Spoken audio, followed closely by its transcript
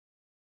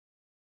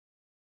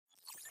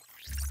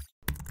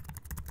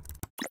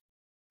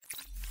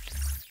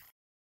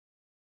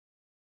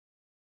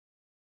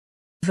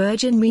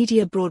Virgin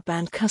Media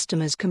broadband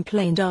customers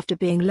complained after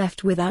being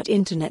left without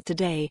internet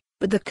today,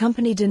 but the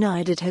company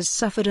denied it has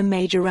suffered a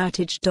major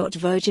outage.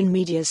 Virgin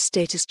Media's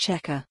status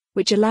checker,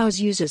 which allows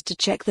users to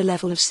check the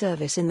level of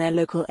service in their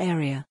local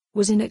area,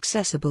 was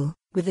inaccessible,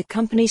 with the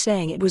company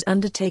saying it was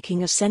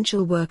undertaking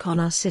essential work on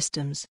our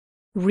systems.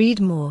 Read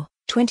more.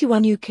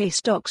 21 UK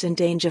stocks in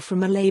danger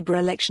from a Labour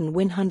election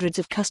win. Hundreds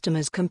of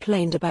customers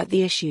complained about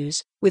the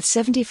issues, with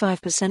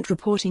 75%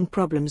 reporting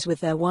problems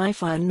with their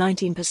Wi-Fi and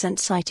 19%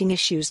 citing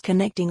issues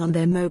connecting on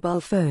their mobile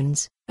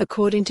phones,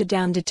 according to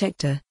Down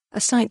Detector,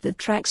 a site that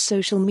tracks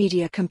social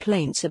media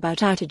complaints about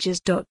outages.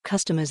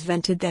 Customers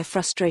vented their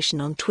frustration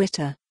on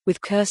Twitter,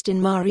 with Kirstin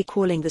Mari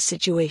calling the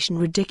situation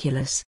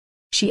ridiculous.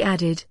 She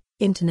added,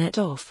 "Internet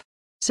off.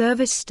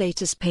 Service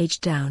status page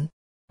down.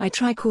 I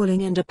try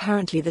calling and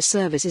apparently the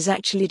service is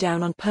actually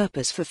down on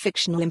purpose for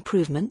fictional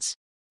improvements.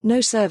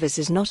 No service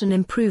is not an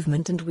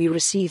improvement and we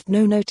received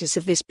no notice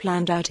of this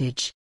planned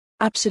outage.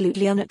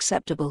 Absolutely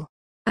unacceptable.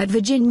 At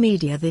Virgin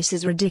Media this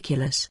is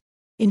ridiculous.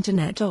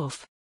 Internet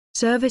off.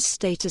 Service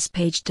status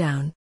page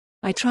down.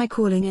 I try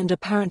calling and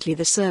apparently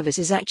the service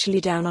is actually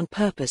down on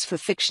purpose for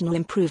fictional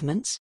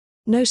improvements.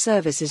 No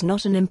service is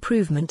not an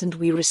improvement and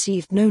we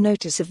received no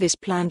notice of this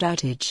planned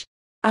outage.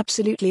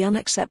 Absolutely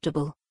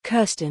unacceptable."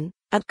 Kirstin,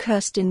 at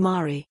Kirstin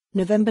Mari,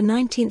 November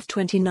 19,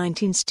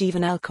 2019.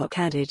 Stephen Alcock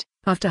added,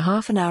 "After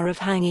half an hour of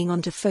hanging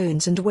onto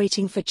phones and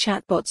waiting for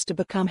chatbots to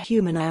become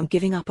human, I am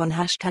giving up on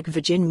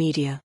 #Virgin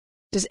Media.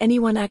 Does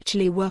anyone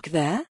actually work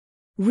there?"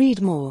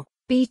 Read more.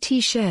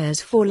 BT shares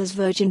fall as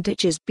Virgin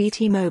ditches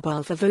BT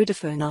Mobile for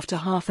Vodafone. After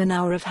half an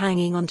hour of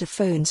hanging onto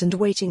phones and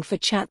waiting for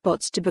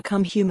chatbots to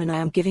become human, I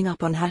am giving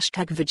up on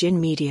 #Virgin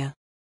Media.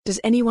 Does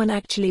anyone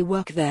actually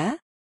work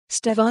there?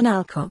 Stefan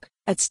Alcock,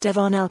 at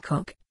Stefan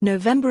Alcock,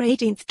 November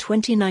 18,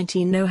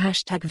 2019. No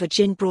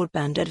 #Virgin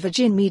broadband at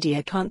Virgin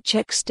Media. Can't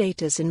check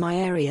status in my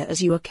area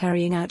as you are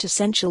carrying out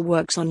essential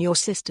works on your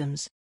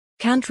systems.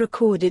 Can't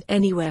record it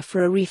anywhere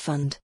for a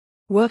refund.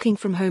 Working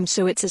from home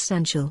so it's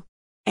essential.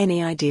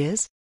 Any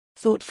ideas?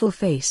 Thoughtful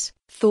face,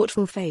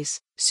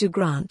 Sue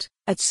Grant,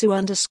 at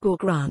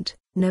Sue_Grant,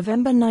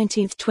 November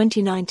 19,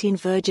 2019.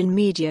 Virgin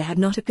Media had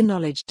not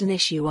acknowledged an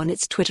issue on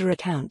its Twitter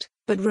account,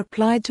 but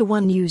replied to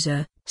one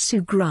user,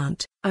 Sue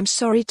Grant, "I'm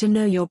sorry to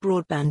know your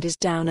broadband is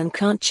down and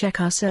can't check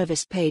our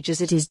service page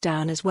as it is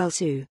down as well,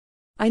 Sue.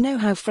 I know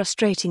how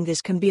frustrating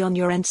this can be on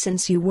your end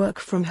since you work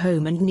from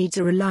home and needs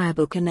a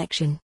reliable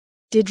connection.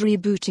 Did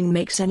rebooting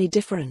makes any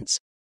difference?"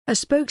 A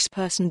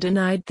spokesperson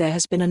denied there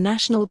has been a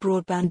national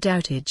broadband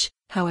outage,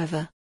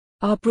 however.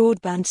 "Our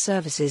broadband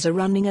services are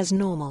running as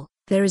normal,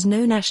 there is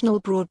no national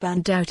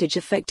broadband outage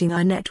affecting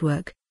our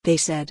network," they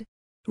said.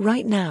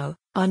 "Right now,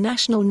 our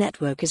national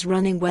network is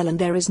running well and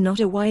there is not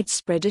a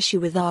widespread issue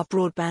with our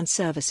broadband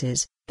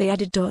services," they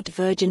added.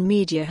 Virgin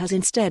Media has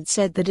instead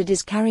said that it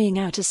is carrying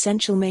out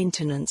essential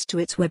maintenance to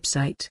its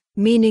website,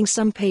 meaning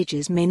some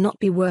pages may not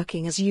be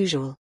working as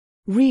usual.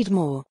 Read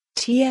more.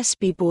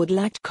 TSB board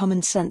lacked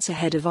common sense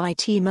ahead of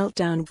IT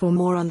meltdown. For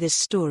more on this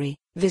story,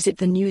 visit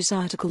the news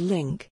article link.